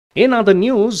In other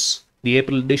news, the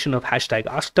April edition of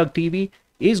 #AskTUGGtv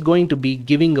is going to be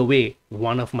giving away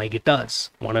one of my guitars.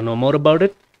 Want to know more about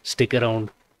it? Stick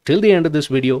around till the end of this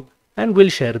video and we'll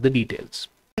share the details.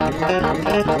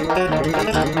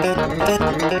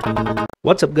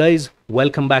 What's up guys,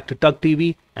 welcome back to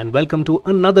TUGGtv and welcome to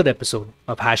another episode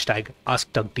of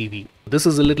 #AskTUGGtv. This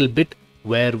is a little bit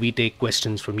where we take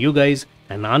questions from you guys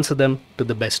and answer them to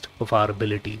the best of our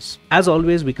abilities. As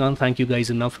always, we can't thank you guys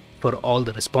enough for all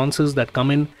the responses that come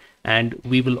in, and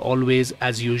we will always,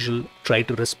 as usual, try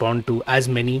to respond to as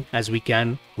many as we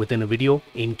can within a video.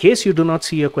 In case you do not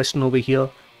see a question over here,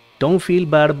 don't feel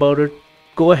bad about it.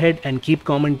 Go ahead and keep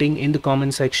commenting in the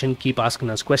comment section, keep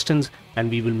asking us questions, and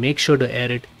we will make sure to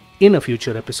air it in a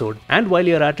future episode. And while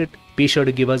you're at it, be sure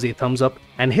to give us a thumbs up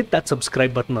and hit that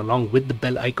subscribe button along with the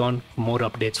bell icon for more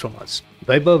updates from us.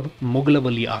 Vaibhav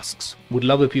Mogalavali asks, would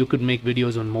love if you could make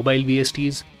videos on mobile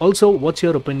VSTs. Also, what's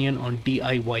your opinion on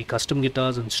DIY custom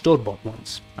guitars and store-bought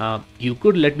ones? You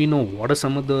could let me know what are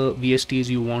some of the VSTs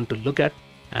you want to look at,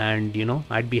 and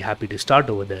I'd be happy to start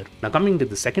over there. Now, coming to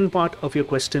the second part of your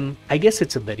question, I guess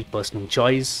it's a very personal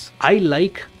choice. I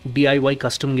like DIY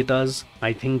custom guitars.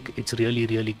 I think it's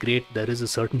really great. There is a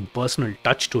certain personal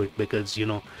touch to it because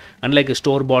unlike a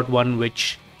store-bought one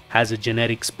which has a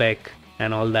generic spec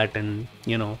and all that, and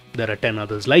there are 10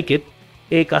 others like it,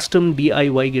 a custom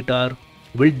DIY guitar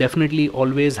will definitely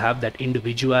always have that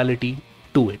individuality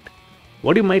to it.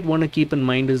 What you might want to keep in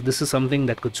mind is this is something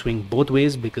that could swing both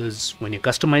ways, because when you're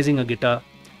customizing a guitar,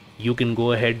 you can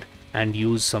go ahead and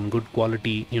use some good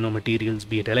quality materials,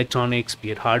 be it electronics,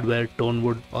 be it hardware, tone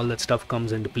wood, all that stuff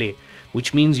comes into play,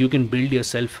 which means you can build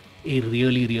yourself a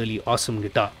really awesome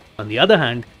guitar. On the other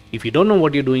hand, if you don't know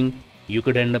what you're doing, you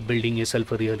could end up building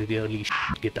yourself a really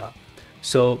guitar.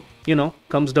 So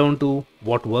comes down to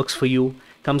what works for you,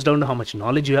 comes down to how much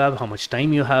knowledge you have, how much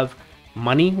time you have.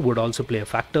 Money would also play a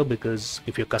factor, because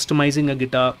if you're customizing a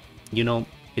guitar,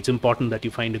 it's important that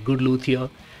you find a good luthier,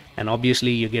 and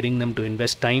obviously you're getting them to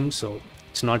invest time, so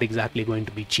it's not exactly going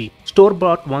to be cheap.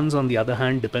 Store-bought ones, on the other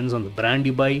hand, depends on the brand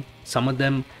you buy. Some of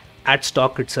them at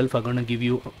stock itself are going to give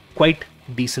you quite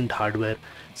decent hardware.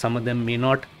 Some of them may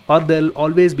not, or there'll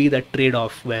always be that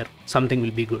trade-off where something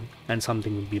will be good and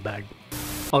something will be bad.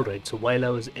 Alright, so while I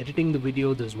was editing the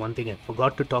video, there's one thing I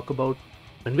forgot to talk about.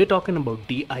 When we're talking about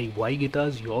DIY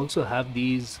guitars, you also have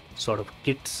these sort of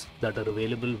kits that are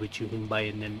available which you can buy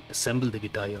and then assemble the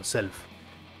guitar yourself.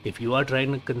 If you are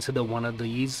trying to consider one of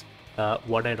these,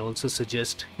 what I'd also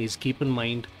suggest is keep in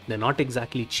mind they're not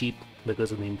exactly cheap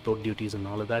because of the import duties and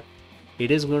all of that. It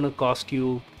is going to cost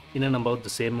you in and about the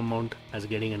same amount as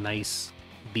getting a nice,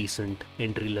 decent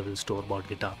entry-level store-bought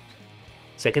guitar.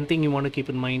 Second thing you want to keep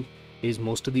in mind is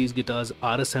most of these guitars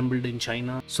are assembled in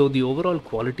China, so the overall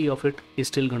quality of it is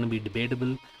still going to be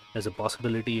debatable. There's a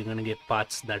possibility you're going to get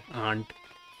parts that aren't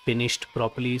finished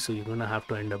properly, so you're going to have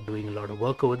to end up doing a lot of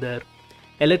work over there.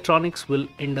 Electronics will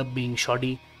end up being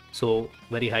shoddy, so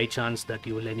very high chance that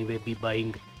you will anyway be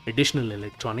buying additional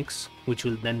electronics, which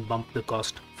will then bump the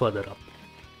cost further up.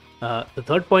 The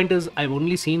third point is I've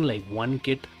only seen like one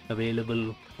kit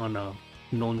available on a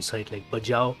known site like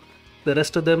Bajao. The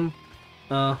rest of them,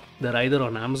 they're either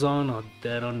on Amazon or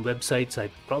they're on websites I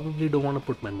probably don't want to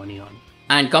put my money on.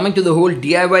 And coming to the whole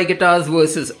DIY guitars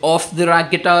versus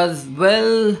off-the-rack guitars,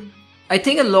 well, I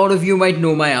think a lot of you might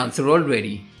know my answer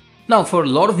already. Now, for a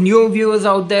lot of newer viewers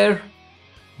out there,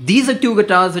 these are two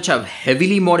guitars which I've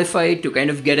heavily modified to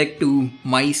kind of get it to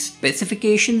my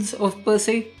specifications of per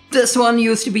se. This one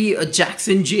used to be a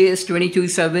Jackson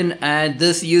JS227 and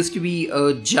this used to be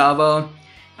a Java,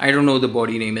 I don't know the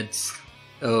body name, it's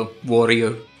a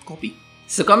Warrior copy.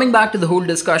 So coming back to the whole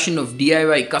discussion of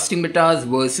DIY custom guitars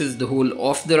versus the whole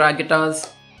off-the-rack guitars,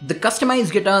 the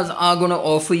customized guitars are going to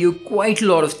offer you quite a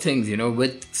lot of things,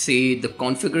 with say the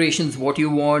configurations what you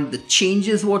want, the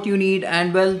changes what you need,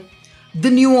 and well,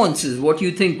 the nuances what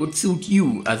you think would suit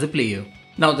you as a player.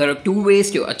 Now there are two ways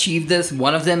to achieve this.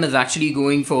 One of them is actually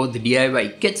going for the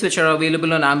DIY kits which are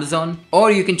available on Amazon,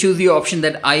 or you can choose the option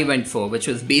that I went for, which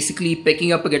was basically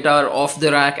picking up a guitar off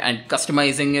the rack and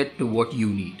customizing it to what you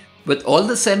need. With all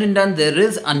this said and done, there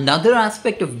is another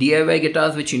aspect of DIY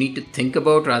guitars which you need to think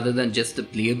about rather than just the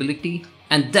playability,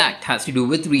 and that has to do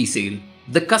with resale.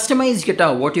 The customized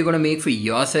guitar, what you're going to make for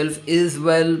yourself is,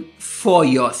 well, for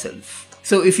yourself.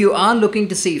 So if you are looking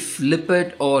to say flip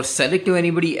it or sell it to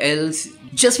anybody else,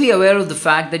 just be aware of the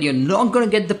fact that you're not going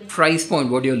to get the price point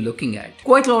what you're looking at.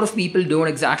 Quite a lot of people don't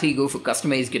exactly go for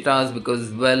customized guitars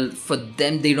because, well, for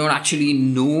them they don't actually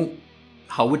know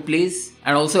how it plays,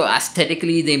 and also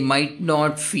aesthetically they might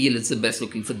not feel it's the best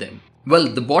looking for them. Well,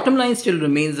 the bottom line still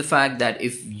remains the fact that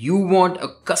if you want a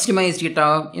customized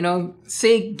guitar,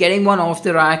 say getting one off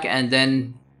the rack and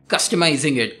then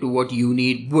customizing it to what you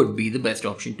need would be the best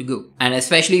option to go. And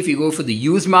especially if you go for the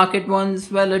used market ones,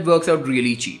 well, it works out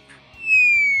really cheap.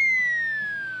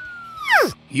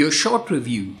 Your short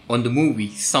review on the movie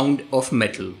Sound of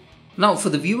Metal. Now, for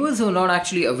the viewers who are not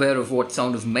actually aware of what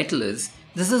Sound of Metal is,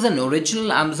 this is an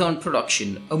original Amazon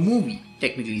production, a movie,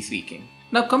 technically speaking.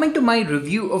 Now, coming to my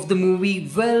review of the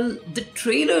movie, well, the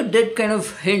trailer did kind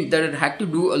of hint that it had to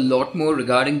do a lot more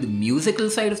regarding the musical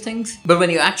side of things. But when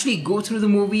you actually go through the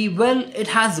movie, well, it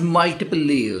has multiple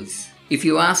layers. If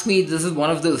you ask me, this is one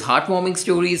of those heartwarming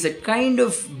stories that kind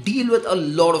of deal with a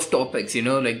lot of topics,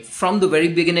 like from the very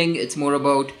beginning, it's more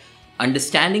about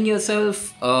understanding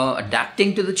yourself,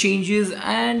 adapting to the changes,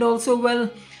 and also, well,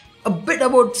 a bit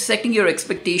about setting your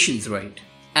expectations right.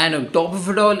 And on top of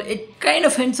it all, it kind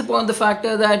of hints upon the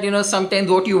factor that, sometimes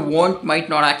what you want might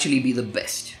not actually be the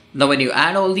best. Now, when you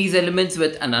add all these elements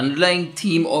with an underlying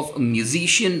theme of a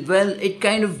musician, well, it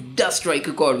kind of does strike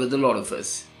a chord with a lot of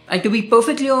us. And to be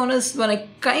perfectly honest, when I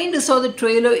kind of saw the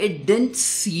trailer, it didn't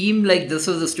seem like this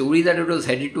was the story that it was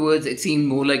headed towards. It seemed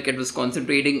more like it was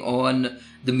concentrating on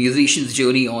the musician's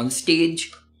journey on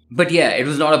stage. But yeah, it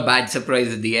was not a bad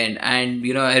surprise at the end, and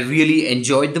I really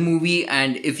enjoyed the movie,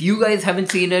 and if you guys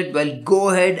haven't seen it, well, go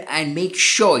ahead and make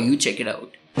sure you check it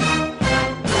out.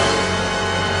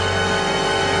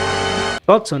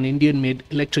 Thoughts on Indian-made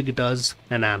electric guitars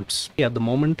and amps. At the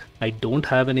moment, I don't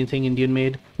have anything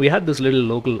Indian-made. We had this little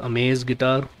local Amaze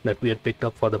guitar that we had picked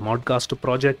up for the Modcaster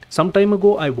project. Some time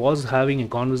ago, I was having a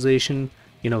conversation,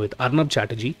 with Arnab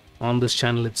Chatterjee on this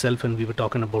channel itself, and we were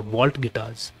talking about vault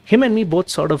guitars. Him and me both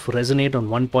sort of resonate on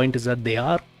one point, is that they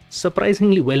are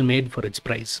surprisingly well made for its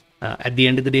price. At the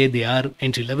end of the day, they are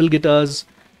entry-level guitars,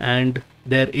 and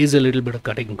there is a little bit of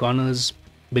cutting corners.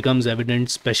 Becomes evident,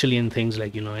 especially in things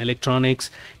like electronics.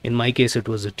 In my case, it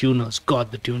was the tuners.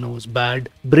 God, the tuner was bad.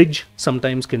 Bridge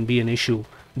sometimes can be an issue,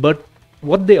 but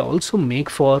what they also make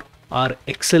for are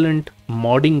excellent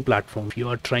modding platform. If you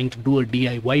are trying to do a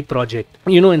DIY project,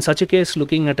 in such a case,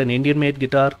 looking at an Indian made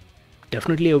guitar,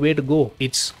 definitely a way to go.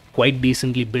 It's quite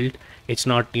decently built. It's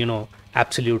not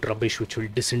absolute rubbish which will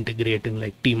disintegrate in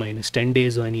like T-10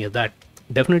 days or any of that.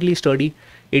 Definitely sturdy.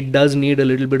 It does need a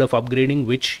little bit of upgrading,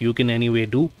 which you can anyway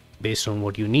do based on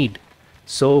what you need.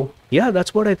 So yeah,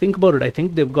 that's what I think about it. I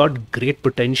think they've got great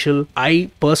potential. I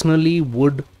personally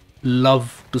would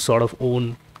love to sort of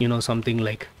own something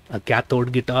like a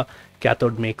Cathode guitar.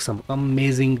 Cathode makes some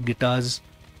amazing guitars,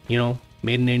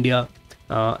 made in India.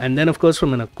 And then of course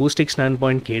from an acoustic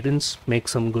standpoint, Cadence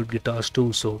makes some good guitars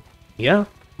too. So yeah,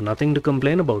 nothing to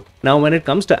complain about. Now when it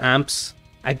comes to amps,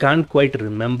 I can't quite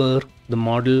remember the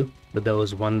model, but there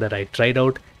was one that I tried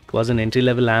out. It was an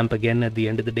entry-level amp again at the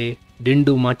end of the day. Didn't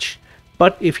do much.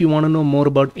 But if you want to know more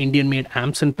about Indian-made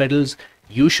amps and pedals,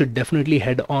 you should definitely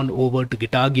head on over to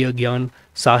Guitar Gear Gyan.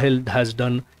 Sahil has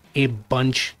done a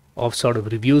bunch of sort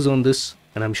of reviews on this,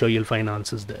 and I'm sure you'll find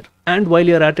answers there. And while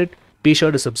you're at it, be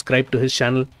sure to subscribe to his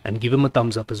channel and give him a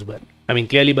thumbs up as well. I mean,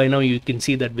 clearly by now you can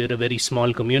see that we're a very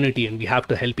small community and we have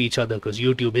to help each other because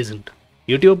YouTube isn't.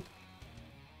 YouTube?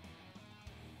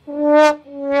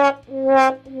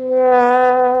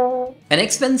 An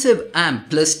expensive amp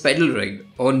plus pedal rig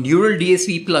or neural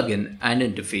DSP plugin and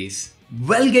interface.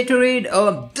 Well,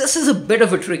 Gatorade, this is a bit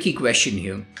of a tricky question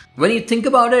here. When you think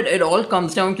about it, it all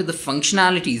comes down to the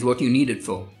functionalities, what you need it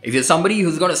for. If you're somebody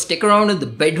who's gonna stick around in the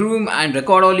bedroom and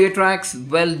record all your tracks,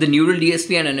 well, the neural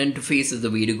DSP and an interface is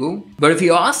the way to go. But if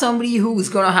you are somebody who's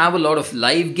gonna have a lot of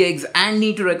live gigs and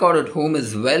need to record at home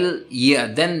as well, yeah,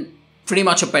 then pretty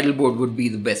much a pedal board would be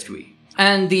the best way.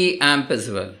 And the amp as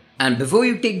well. And before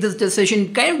you take this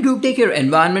decision, kind of do take your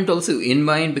environment also in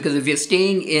mind, because if you're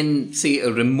staying in, say,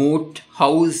 a remote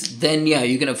house, then yeah,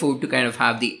 you can afford to kind of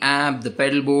have the amp, the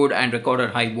pedal board, and record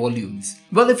at high volumes.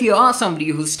 Well, if you are somebody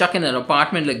who's stuck in an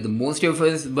apartment like the most of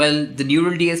us, well, the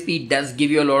neural DSP does give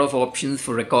you a lot of options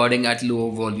for recording at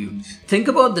lower volumes. Think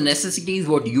about the necessities,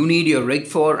 what you need your rig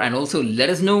for, and also let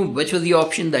us know which was the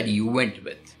option that you went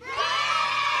with.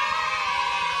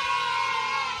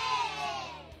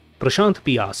 Prashant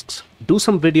P asks, do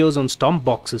some videos on Stomp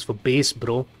boxes for bass,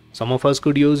 bro. Some of us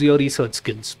could use your research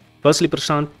skills. Firstly,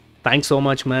 Prashant, thanks so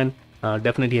much, man.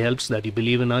 Definitely helps that you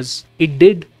believe in us. It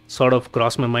did sort of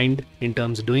cross my mind in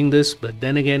terms of doing this, but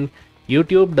then again,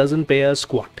 YouTube doesn't pay us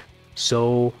squat.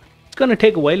 So it's gonna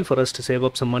take a while for us to save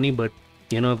up some money, but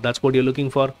if that's what you're looking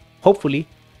for, hopefully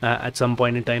at some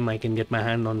point in time I can get my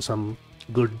hand on some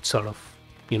good sort of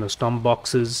Stomp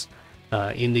boxes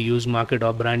in the used market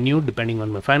or brand new, depending on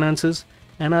my finances,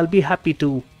 and I'll be happy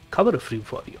to cover a few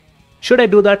for you. Should I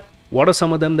do that? What are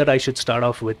some of them that I should start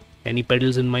off with? Any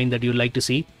pedals in mind that you'd like to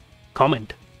see?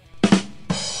 Comment.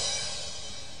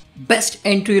 Best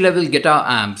entry-level guitar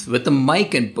amps with a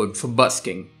mic input for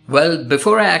busking. Well,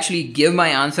 before I actually give my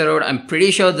answer out, I'm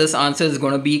pretty sure this answer is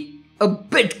gonna be a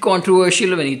bit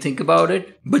controversial when you think about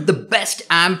it. But the best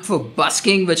amp for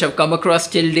busking which I've come across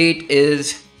till date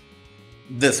is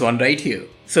this one right here.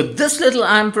 So this little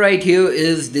amp right here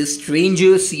is the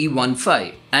Stranger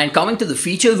C15. And coming to the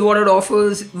features what it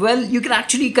offers, well, you can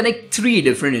actually connect 3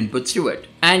 different inputs to it.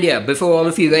 And yeah, before all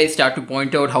of you guys start to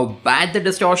point out how bad the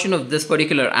distortion of this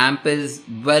particular amp is,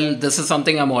 well, this is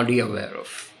something I'm already aware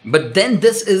of. But then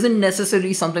this isn't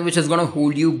necessarily something which is gonna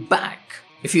hold you back.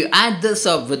 If you add this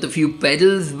up with a few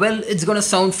pedals, well, it's gonna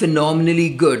sound phenomenally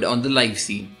good on the live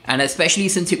scene. And especially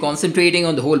since you're concentrating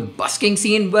on the whole busking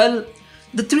scene, well,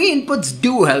 the 3 inputs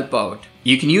do help out.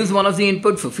 You can use one of the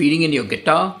input for feeding in your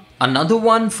guitar, another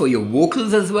one for your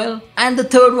vocals as well, and the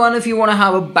third one if you want to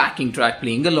have a backing track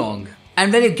playing along.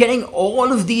 And when you're getting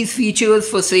all of these features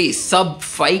for say sub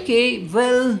 5k,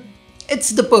 well,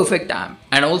 it's the perfect amp.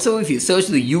 And also if you search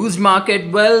the used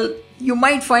market, well, you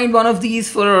might find one of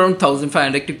these for around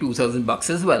 1,500 to 2,000 bucks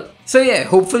as well. So yeah,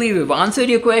 hopefully we've answered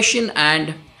your question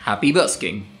and happy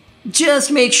busking.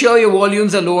 Just make sure your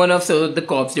volumes are low enough so that the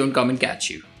cops don't come and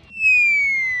catch you.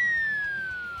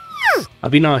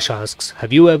 Avinash asks,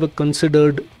 have you ever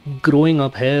considered growing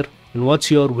up hair? And what's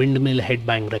your windmill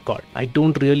headbang record? I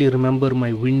don't really remember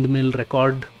my windmill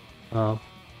record,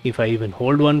 if I even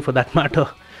hold one for that matter.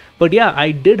 But yeah,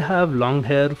 I did have long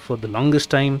hair for the longest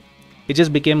time. It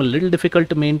just became a little difficult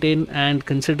to maintain, and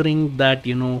considering that,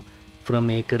 you know,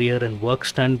 from a career and work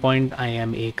standpoint, I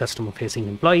am a customer facing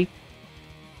employee.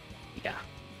 Yeah.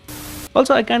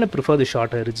 Also, I kind of prefer the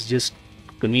short hair. It's just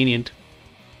convenient.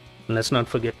 And let's not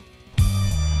forget.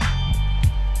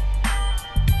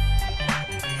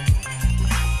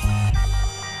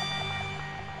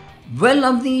 Well,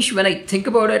 Avnish, when I think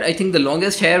about it, I think the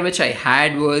longest hair which I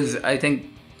had was, I think,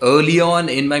 early on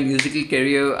in my musical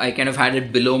career. I kind of had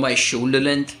it below my shoulder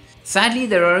length. Sadly,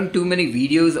 there aren't too many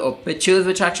videos or pictures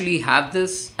which actually have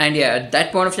this. And yeah, at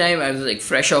that point of time, I was like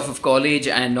fresh off of college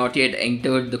and not yet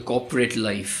entered the corporate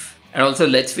life. And also,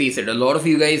 let's face it, a lot of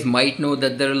you guys might know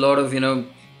that there are a lot of,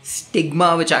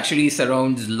 stigma which actually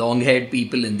surrounds long-haired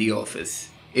people in the office.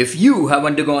 If you have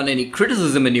undergone any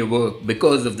criticism in your work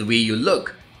because of the way you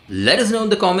look, let us know in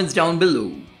the comments down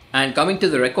below. And coming to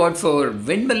the record for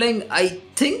Windmilling, I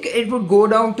think it would go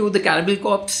down to the Cannibal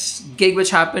Corpse gig which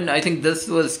happened. I think this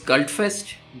was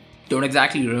Cultfest. Don't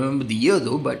exactly remember the year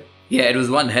though, but yeah, it was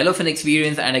one hell of an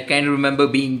experience, and I kind of remember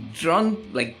being drunk,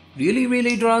 like really,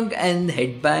 really drunk, and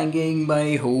headbanging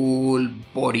my whole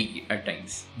body at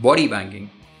times. Body banging.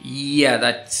 Yeah,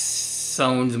 that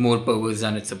sounds more perverse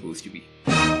than it's supposed to be.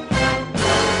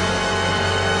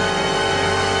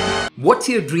 What's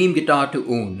your dream guitar to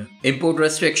own? Import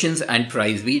restrictions and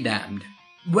price be damned.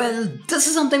 Well, this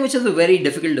is something which is a very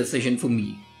difficult decision for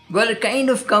me. Well, it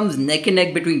kind of comes neck and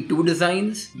neck between 2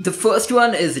 designs. The first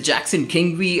one is the Jackson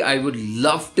King V. I would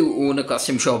love to own a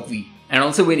custom shop V. And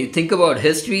also when you think about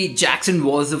history, Jackson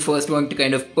was the first one to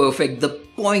kind of perfect the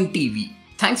pointy V.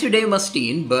 Thanks to Dave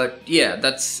Mustaine, but yeah,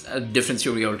 that's a different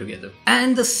story altogether.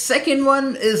 And the second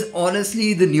one is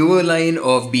honestly the newer line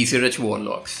of BC Rich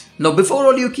Warlocks. Now before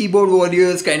all you keyboard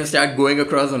warriors kind of start going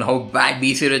across on how bad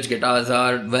BC Rich guitars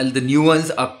are, well, the new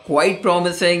ones are quite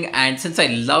promising, and since I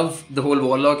love the whole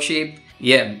Warlock shape,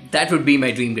 yeah, that would be my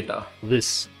dream guitar.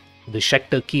 This, the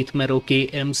Schecter Keith Merrow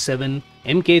KM7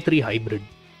 MK3 Hybrid.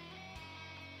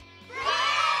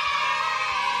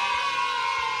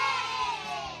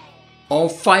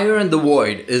 Of Fire and the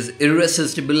Void is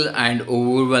irresistible and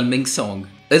overwhelming song.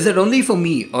 Is it only for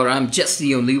me, or I'm just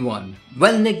the only one?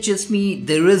 Well, Nick, just me,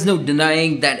 there is no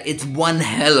denying that it's one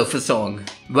hell of a song.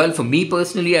 Well, for me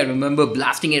personally, I remember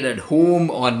blasting it at home,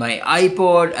 on my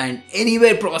iPod, and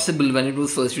anywhere possible when it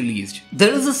was first released.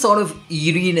 There is a sort of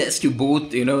eeriness to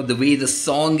both, the way the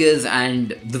song is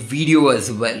and the video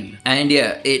as well. And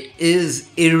yeah, it is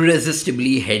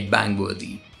irresistibly headbang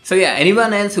worthy. So yeah,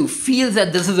 anyone else who feels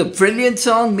that this is a brilliant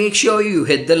song, make sure you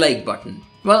hit the like button.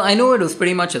 Well, I know it was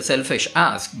pretty much a selfish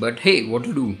ask, but hey, what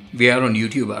to do? We are on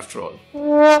YouTube after all.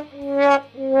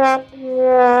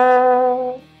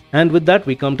 And with that,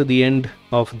 we come to the end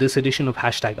of this edition of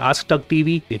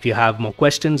 #AskTuggtv. If you have more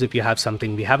questions, if you have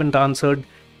something we haven't answered,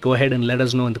 go ahead and let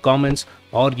us know in the comments,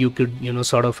 or you could,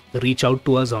 sort of reach out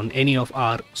to us on any of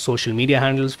our social media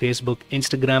handles, Facebook,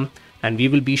 Instagram, and we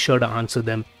will be sure to answer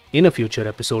them in a future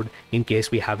episode in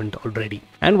case we haven't already.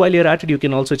 And while you're at it, you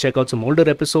can also check out some older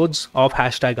episodes of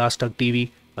 #AskTuggtv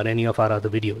or any of our other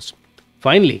videos.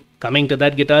 Finally, coming to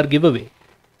that guitar giveaway.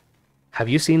 Have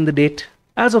you seen the date?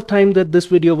 As of time that this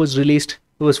video was released,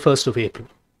 it was 1st of April.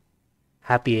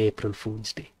 Happy April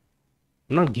Fool's Day.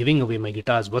 I'm not giving away my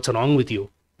guitars. What's wrong with you?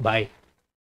 Bye.